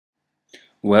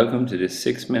Welcome to this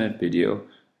 6-minute video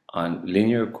on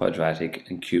linear, quadratic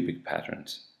and cubic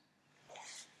patterns.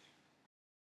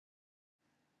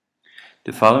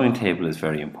 The following table is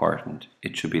very important.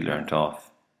 It should be learnt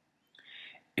off.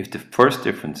 If the first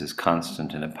difference is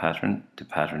constant in a pattern, the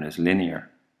pattern is linear.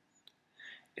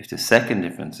 If the second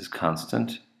difference is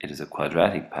constant, it is a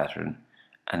quadratic pattern,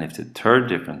 and if the third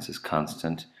difference is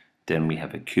constant, then we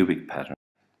have a cubic pattern.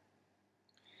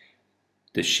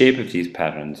 The shape of these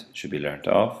patterns should be learnt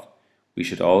off. We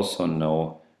should also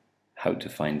know how to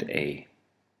find A.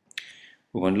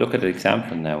 We're going to look at an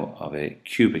example now of a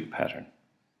cubic pattern.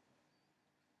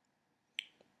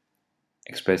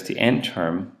 Express the n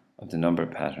term of the number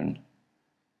pattern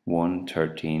 1,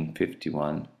 13,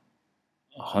 51,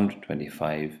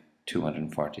 125,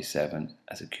 247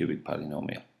 as a cubic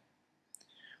polynomial.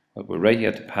 Well, we'll write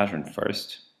out the pattern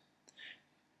first,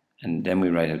 and then we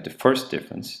write out the first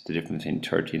difference. The difference between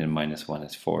 13 and minus 1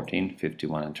 is 14,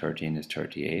 51 and 13 is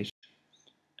 38,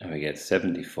 and we get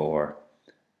 74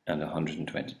 and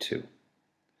 122.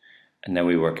 And now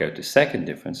we work out the second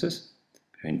differences.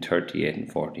 Between 38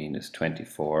 and 14 is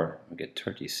 24, we get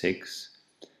 36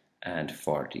 and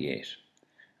 48.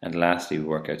 And lastly, we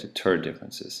work out the third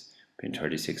differences. Between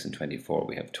 36 and 24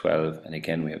 we have 12, and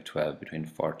again we have 12 between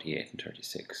 48 and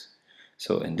 36.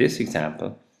 So in this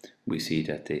example, we see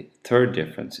that the third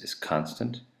difference is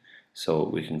constant, so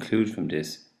we conclude from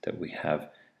this that we have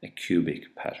a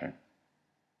cubic pattern.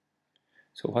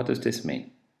 So what does this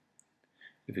mean?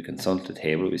 If we consult the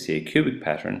table, we see a cubic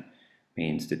pattern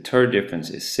means the third difference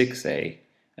is 6a,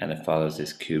 and it follows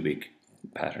this cubic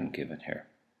pattern given here.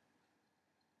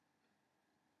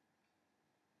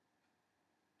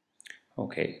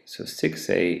 Okay, so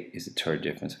 6a is the third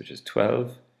difference, which is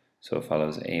 12, so it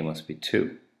follows a must be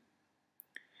 2.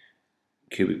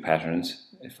 Cubic patterns,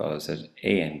 it follows that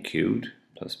an cubed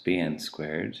plus bn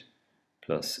squared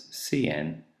plus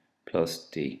cn plus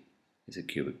d is a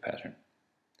cubic pattern.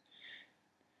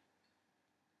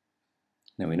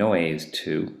 Now we know a is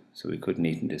 2, so we could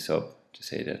neaten this up to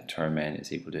say that term n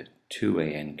is equal to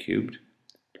 2an cubed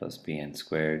plus bn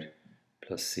squared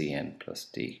plus cn plus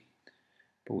d.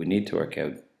 But we need to work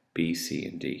out b, c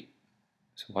and d.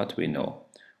 So what do we know?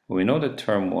 Well, we know that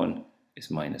term 1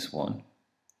 is minus 1.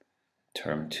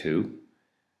 Term 2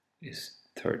 is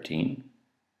 13,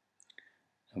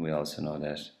 and we also know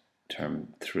that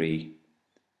term 3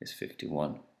 is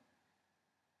 51.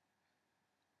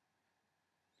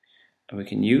 And we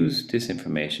can use this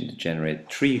information to generate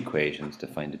 3 equations to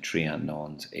find the 3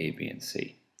 unknowns a, b and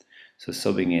c. So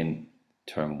subbing in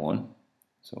term 1,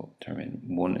 so term in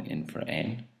 1 in for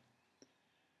n,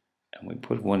 and we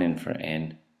put 1 in for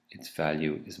n, its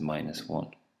value is minus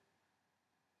 1.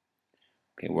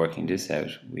 Okay, working this out,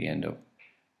 we end up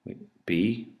with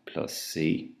b plus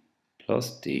c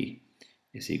plus d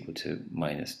is equal to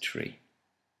minus 3.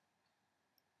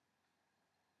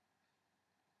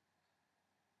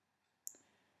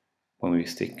 When we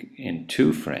stick in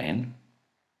 2 for n,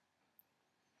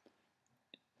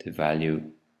 the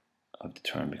value of the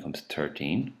term becomes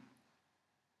 13.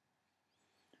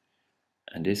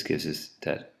 And this gives us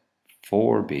that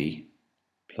 4b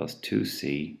plus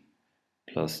 2c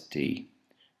plus d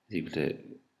is equal to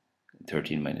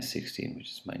 13 minus 16, which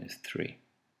is minus 3.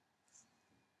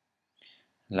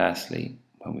 Lastly,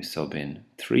 when we sub in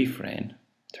 3 for n,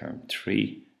 term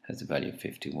 3 has the value of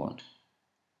 51.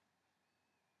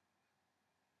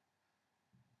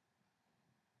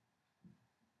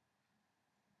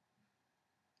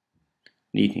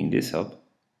 Neatening this up,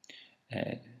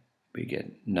 we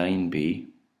get 9b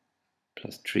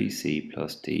plus 3c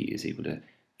plus d is equal to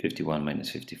 51 minus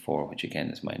 54, which again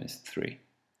is minus 3.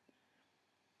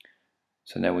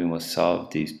 So now we must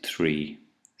solve these 3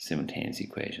 simultaneous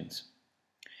equations.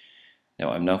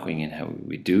 Now I'm not going in how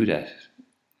we do that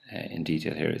in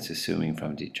detail here. It's assuming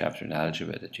from the chapter in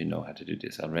algebra that you know how to do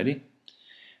this already.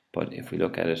 But if we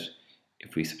look at it,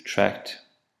 if we subtract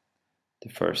the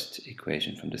first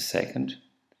equation from the second,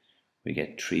 we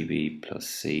get 3b plus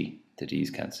c, the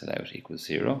d's cancel out, equals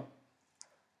 0.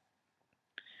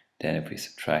 Then if we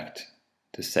subtract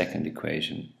the second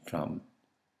equation from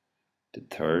the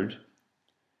third,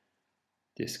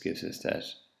 this gives us that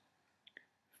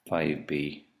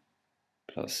 5b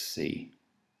plus c,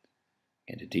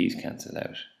 and the d's cancel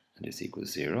out, and this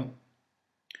equals 0.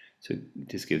 So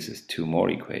this gives us 2 more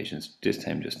equations, this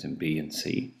time just in b and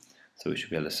c. So we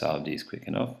should be able to solve these quick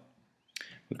enough.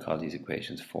 We'll call these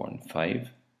equations 4 and 5.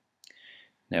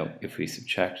 Now if we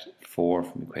subtract 4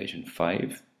 from equation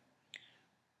 5,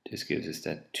 this gives us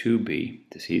that 2b,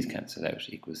 the c's cancel out,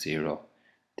 equals 0.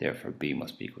 Therefore b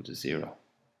must be equal to 0.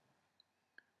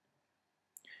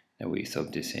 Now we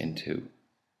sub this into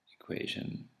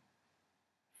equation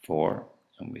 4,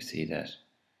 and we see that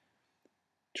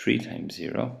 3 times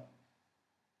 0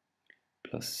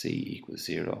 plus c equals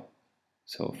 0.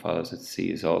 So it follows that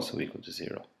c is also equal to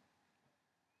 0.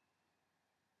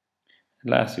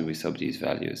 And lastly, we sub these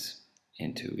values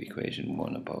into equation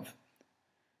 1 above.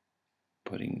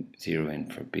 Putting 0 in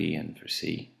for b and for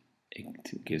c,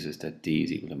 it gives us that d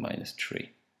is equal to minus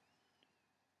 3.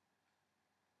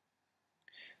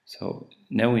 So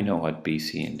now we know what b,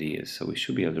 c, and d is, so we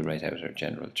should be able to write out our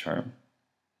general term.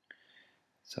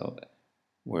 So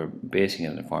we're basing it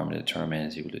on the formula that term n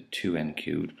is equal to 2n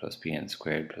cubed plus bn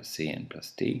squared plus cn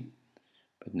plus d.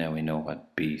 But now we know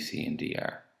what b, c, and d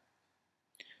are.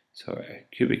 So our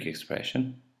cubic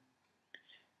expression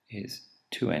is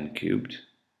 2n cubed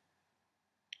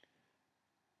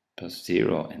plus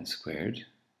 0n squared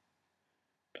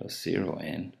plus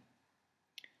 0n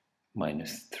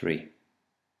minus 3.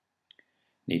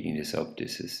 Neating this up,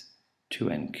 this is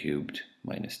 2n cubed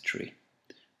minus 3.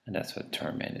 And that's what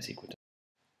term n is equal to.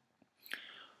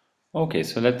 Okay,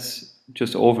 so let's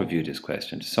just overview this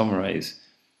question. To summarize,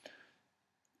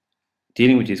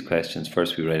 dealing with these questions,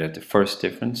 first we write out the first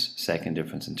difference, second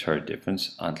difference, and third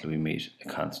difference until we meet a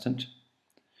constant.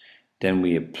 Then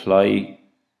we apply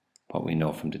what we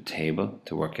know from the table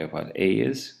to work out what a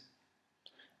is.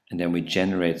 And then we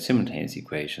generate simultaneous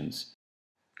equations.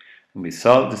 And we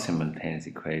solve the simultaneous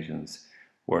equations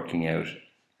working out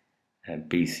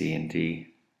b, c, and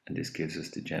d, and this gives us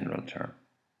the general term.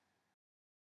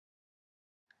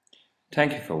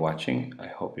 Thank you for watching. I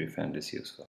hope you found this useful.